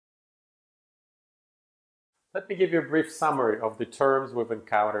Let me give you a brief summary of the terms we've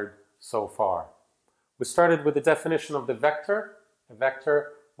encountered so far. We started with the definition of the vector. A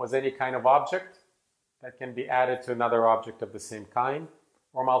vector was any kind of object that can be added to another object of the same kind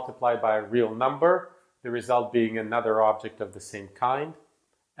or multiplied by a real number, the result being another object of the same kind.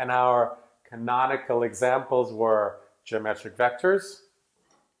 And our canonical examples were geometric vectors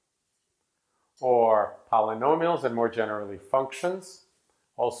or polynomials and more generally functions,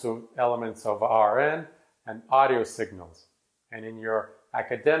 also elements of Rn, and audio signals. And in your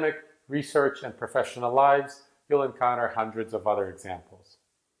academic, research, and professional lives, you'll encounter hundreds of other examples.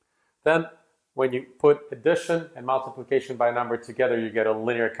 Then, when you put addition and multiplication by a number together, you get a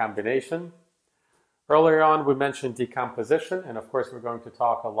linear combination. Earlier on, we mentioned decomposition, and of course, we're going to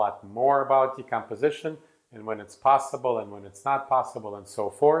talk a lot more about decomposition and when it's possible and when it's not possible and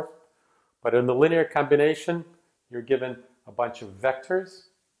so forth. But in the linear combination, you're given a bunch of vectors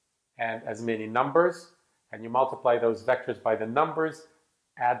and as many numbers, and you multiply those vectors by the numbers,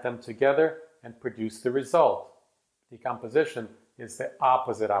 add them together, and produce the result. Decomposition is the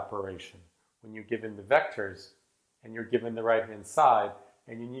opposite operation. When you're given the vectors and you're given the right-hand side,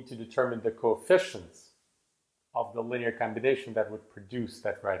 and you need to determine the coefficients of the linear combination that would produce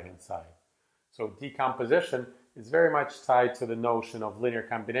that right-hand side. So decomposition is very much tied to the notion of linear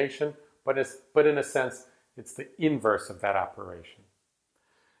combination, but in a sense, it's the inverse of that operation.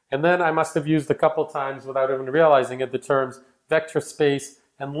 And then I must have used a couple times without even realizing it the terms vector space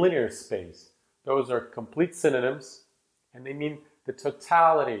and linear space. Those are complete synonyms, and they mean the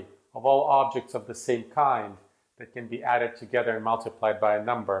totality of all objects of the same kind that can be added together and multiplied by a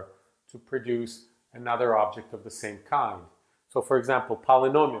number to produce another object of the same kind. So for example,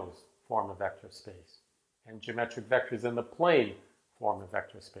 polynomials form a vector space, and geometric vectors in the plane form a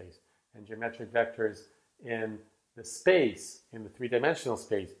vector space, and geometric vectors in the space, in the three-dimensional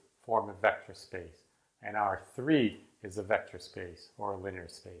space, form a vector space. And R3 is a vector space or a linear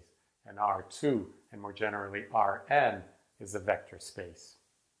space. And R2, and more generally Rn, is a vector space.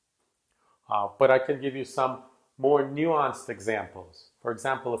 But I can give you some more nuanced examples. For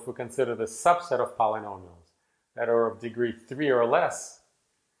example, if we consider the subset of polynomials that are of degree 3 or less,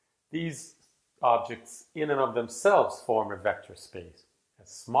 these objects in and of themselves form a vector space, a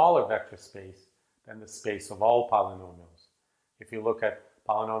smaller vector space than the space of all polynomials. If you look at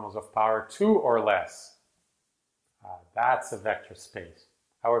polynomials of power 2 or less, that's a vector space.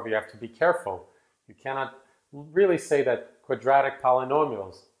 However, you have to be careful. You cannot really say that quadratic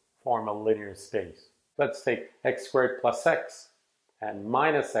polynomials form a linear space. Let's take x squared plus x and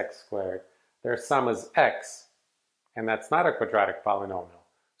minus x squared. Their sum is x, and that's not a quadratic polynomial.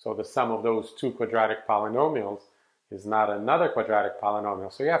 So the sum of those two quadratic polynomials is not another quadratic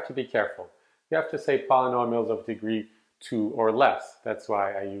polynomial. So you have to be careful. You have to say polynomials of degree 2 or less. That's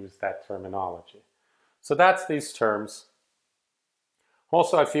why I use that terminology. So that's these terms.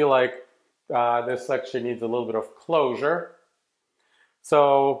 Also, I feel like this lecture needs a little bit of closure.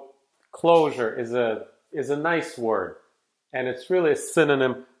 So closure is a nice word, and it's really a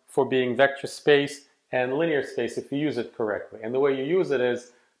synonym for being vector space and linear space if you use it correctly. And the way you use it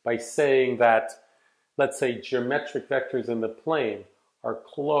is by saying that, let's say, geometric vectors in the plane are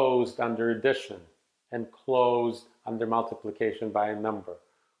closed under addition and closed under multiplication by a number.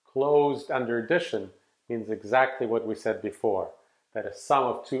 Closed under addition means exactly what we said before, that a sum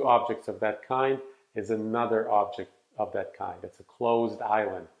of two objects of that kind is another object of that kind. It's a closed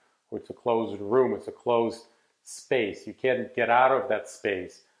island, or it's a closed room, it's a closed space. You can't get out of that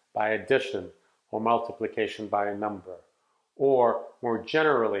space by addition or multiplication by a number. Or more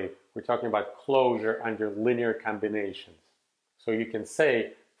generally, we're talking about closure under linear combinations. So you can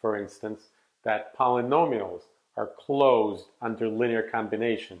say, for instance, that polynomials are closed under linear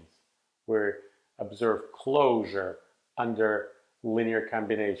combinations. We observe closure under linear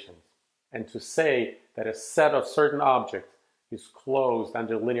combinations. And to say that a set of certain objects is closed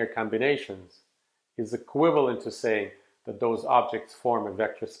under linear combinations is equivalent to saying that those objects form a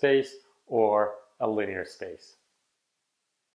vector space or a linear space.